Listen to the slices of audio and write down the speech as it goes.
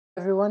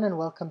Everyone, and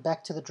welcome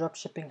back to the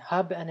Dropshipping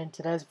Hub. And in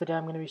today's video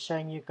I'm going to be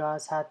showing you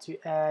guys how to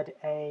add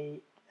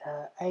a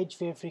age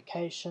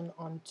verification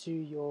onto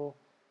your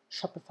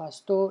Shopify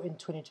store in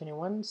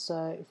 2021.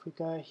 So if we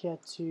go here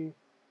to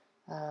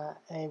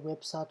a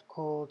website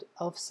called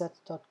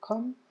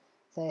elfset.com,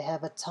 they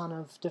have a ton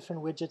of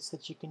different widgets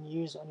that you can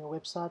use on your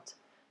website.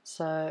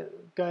 So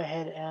go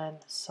ahead and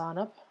sign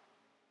up.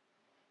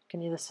 You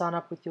can either sign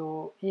up with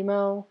your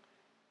email,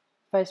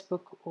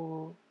 Facebook,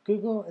 or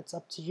Google. It's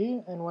up to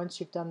you. And once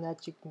you've done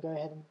that, you can go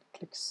ahead and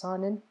click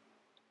sign in.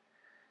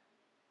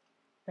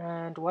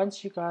 And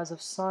once you guys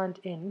have signed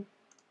in,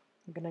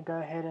 I'm going to go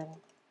ahead and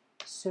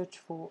search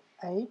for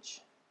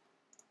age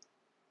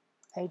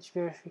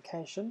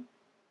verification,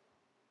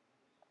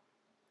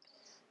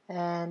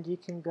 and you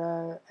can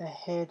go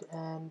ahead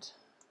and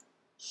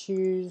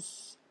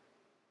choose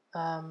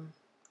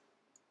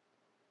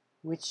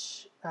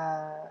which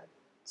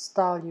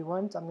style you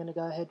want. I'm going to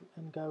go ahead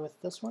and go with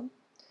this one.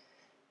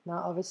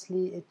 Now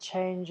obviously it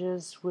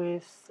changes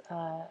with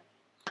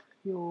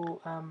your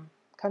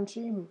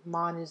country.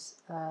 Mine is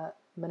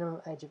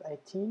minimum age of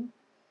 18.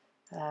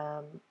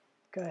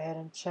 Go ahead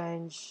and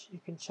change. You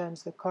can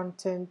change the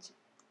content.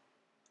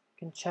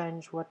 You can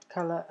change what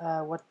color,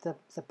 what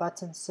the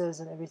button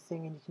says and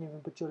everything, and you can even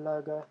put your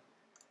logo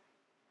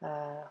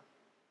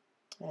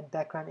and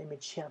background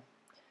image here.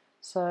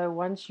 So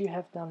once you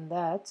have done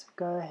that,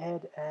 go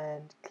ahead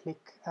and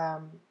click.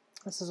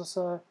 This is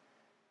also,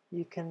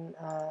 you can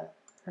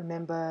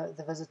remember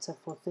the visitor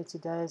for 30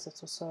 days.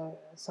 That's also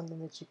something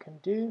that you can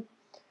do.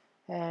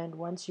 And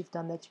once you've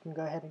done that, you can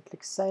go ahead and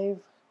click save.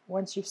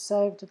 Once you've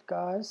saved it,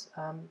 guys,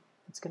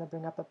 it's going to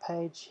bring up a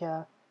page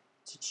here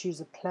to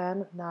choose a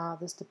plan. Now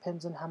this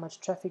depends on how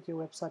much traffic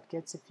your website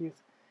gets. If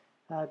you've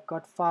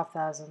got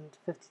 5,000,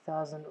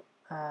 50,000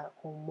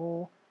 or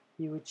more,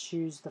 you would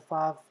choose the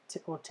 $5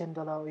 or $10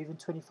 or even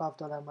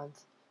 $25 a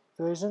month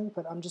version,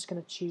 but I'm just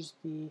going to choose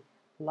the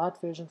light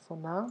version for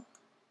now.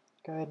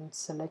 Go ahead and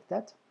select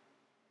that.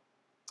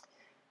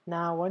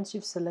 Now once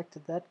you've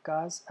selected that,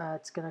 guys,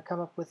 it's going to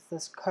come up with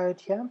this code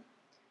here. I'm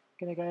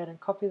going to go ahead and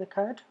copy the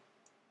code.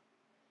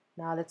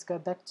 Now let's go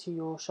back to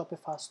your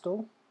Shopify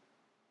store.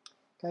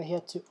 Go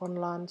here to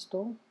online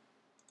store,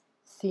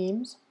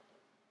 themes,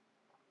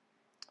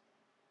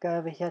 go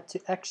over here to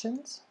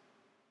actions,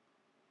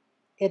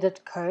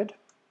 edit code,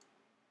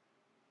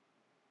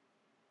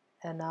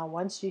 and now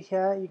once you're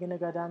here, you're going to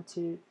go down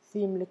to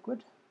theme liquid.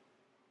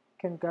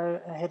 You can go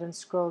ahead and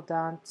scroll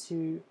down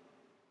to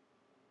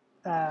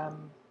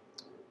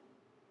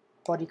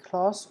body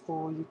class,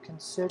 or you can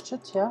search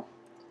it here,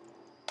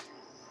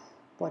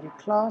 body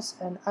class,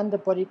 and under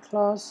body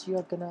class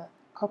you're going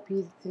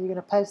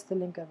to paste the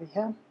link over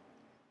here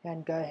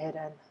and go ahead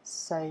and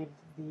save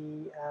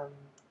the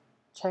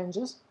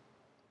changes.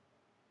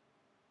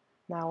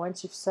 Now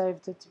once you've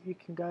saved it, you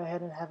can go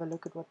ahead and have a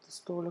look at what the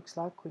store looks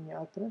like when you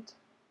open it.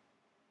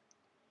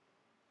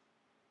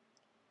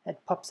 It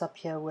pops up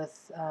here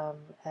with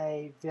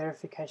a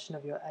verification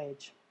of your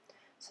age.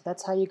 So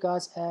that's how you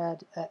guys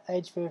add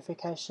age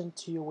verification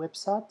to your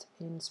website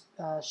in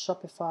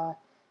Shopify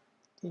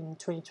in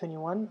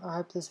 2021. I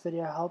hope this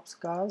video helps,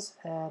 guys,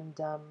 and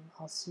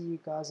I'll see you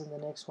guys in the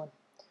next one.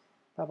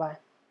 Bye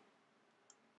bye.